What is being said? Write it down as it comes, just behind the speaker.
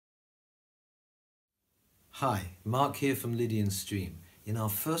Hi, Mark here from Lydian Stream. In our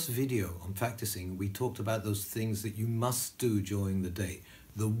first video on practicing, we talked about those things that you must do during the day.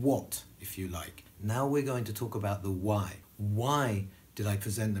 The what, if you like. Now we're going to talk about the why. Why did I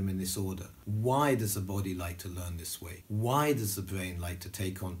present them in this order? Why does the body like to learn this way? Why does the brain like to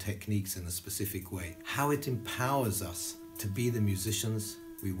take on techniques in a specific way? How it empowers us to be the musicians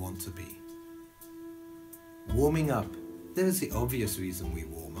we want to be. Warming up. There is the obvious reason we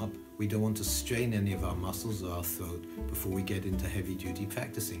warm up. We don't want to strain any of our muscles or our throat before we get into heavy-duty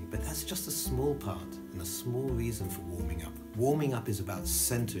practicing, but that's just a small part and a small reason for warming up. Warming up is about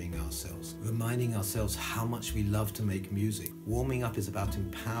centering ourselves, reminding ourselves how much we love to make music. Warming up is about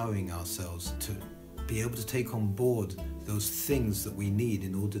empowering ourselves to be able to take on board those things that we need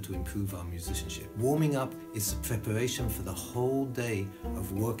in order to improve our musicianship. Warming up is the preparation for the whole day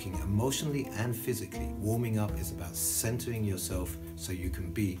of working emotionally and physically. Warming up is about centering yourself so you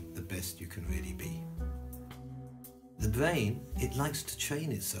can be the best you can really be. The brain, it likes to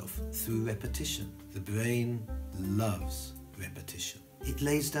train itself through repetition. The brain loves repetition. It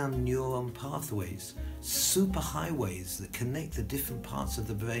lays down neuron pathways, superhighways that connect the different parts of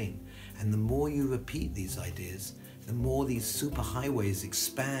the brain. And the more you repeat these ideas, the more these superhighways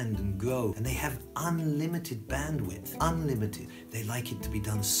expand and grow, and they have unlimited bandwidth, unlimited. They like it to be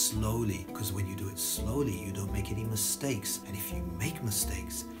done slowly, because when you do it slowly, you don't make any mistakes. And if you make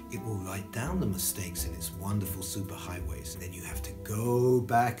mistakes, it will write down the mistakes in its wonderful superhighways. Then you have to go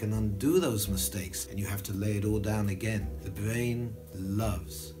back and undo those mistakes, and you have to lay it all down again. The brain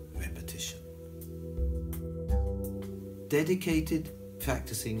loves repetition. Dedicated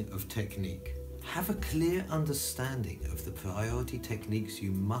practicing of technique. Have a clear understanding of the priority techniques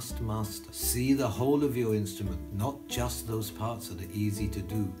you must master. See the whole of your instrument, not just those parts that are easy to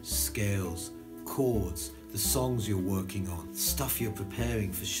do. Scales, chords, the songs you're working on, stuff you're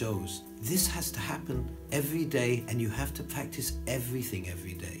preparing for shows. This has to happen every day, and you have to practice everything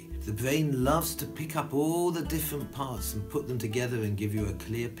every day. The brain loves to pick up all the different parts and put them together and give you a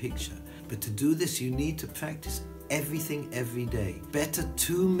clear picture. But to do this, you need to practice everything every day. Better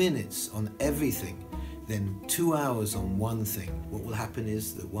 2 minutes on everything than 2 hours on one thing. What will happen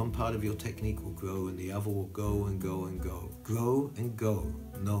is that one part of your technique will grow and the other will go and go and go. Grow and go.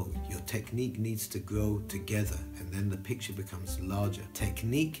 No, your technique needs to grow together, and then the picture becomes larger.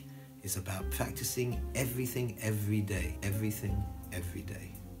 Technique is about practicing everything every day. Everything every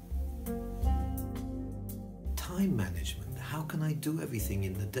day. Time management. How can I do everything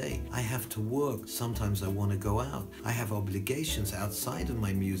in the day? I have to work. Sometimes I want to go out. I have obligations outside of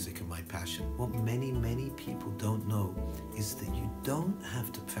my music and my passion. What many people don't know is that you don't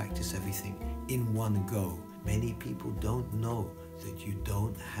have to practice everything in one go. Many people don't know that you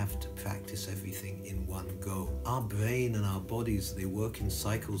don't have to practice everything in one go. Our brain and our bodies, they work in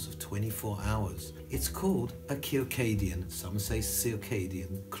cycles of 24 hours. It's called a circadian, some say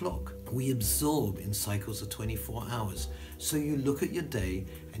circadian clock. We absorb in cycles of 24 hours. So you look at your day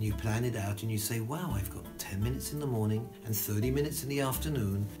and you plan it out and you say, wow, I've got 10 minutes in the morning and 30 minutes in the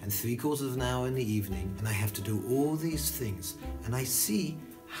afternoon and 3/4 of an hour in the evening, and I have to do all these things. And I see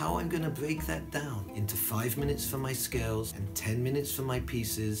how I'm going to break that down into 5 minutes for my scales and 10 minutes for my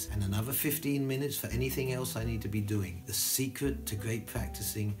pieces and another 15 minutes for anything else I need to be doing. The secret to great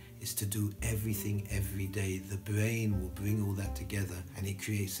practicing is to do everything every day. The brain will bring all that together and it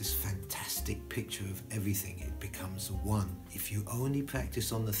creates this fantastic picture of everything. It becomes one. If you only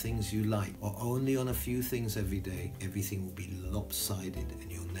practice on the things you like or only on a few things every day, everything will be lopsided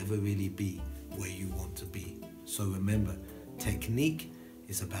and you'll never really be where you want to be. So remember, technique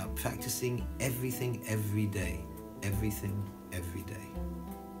is about practicing everything every day. Everything every day.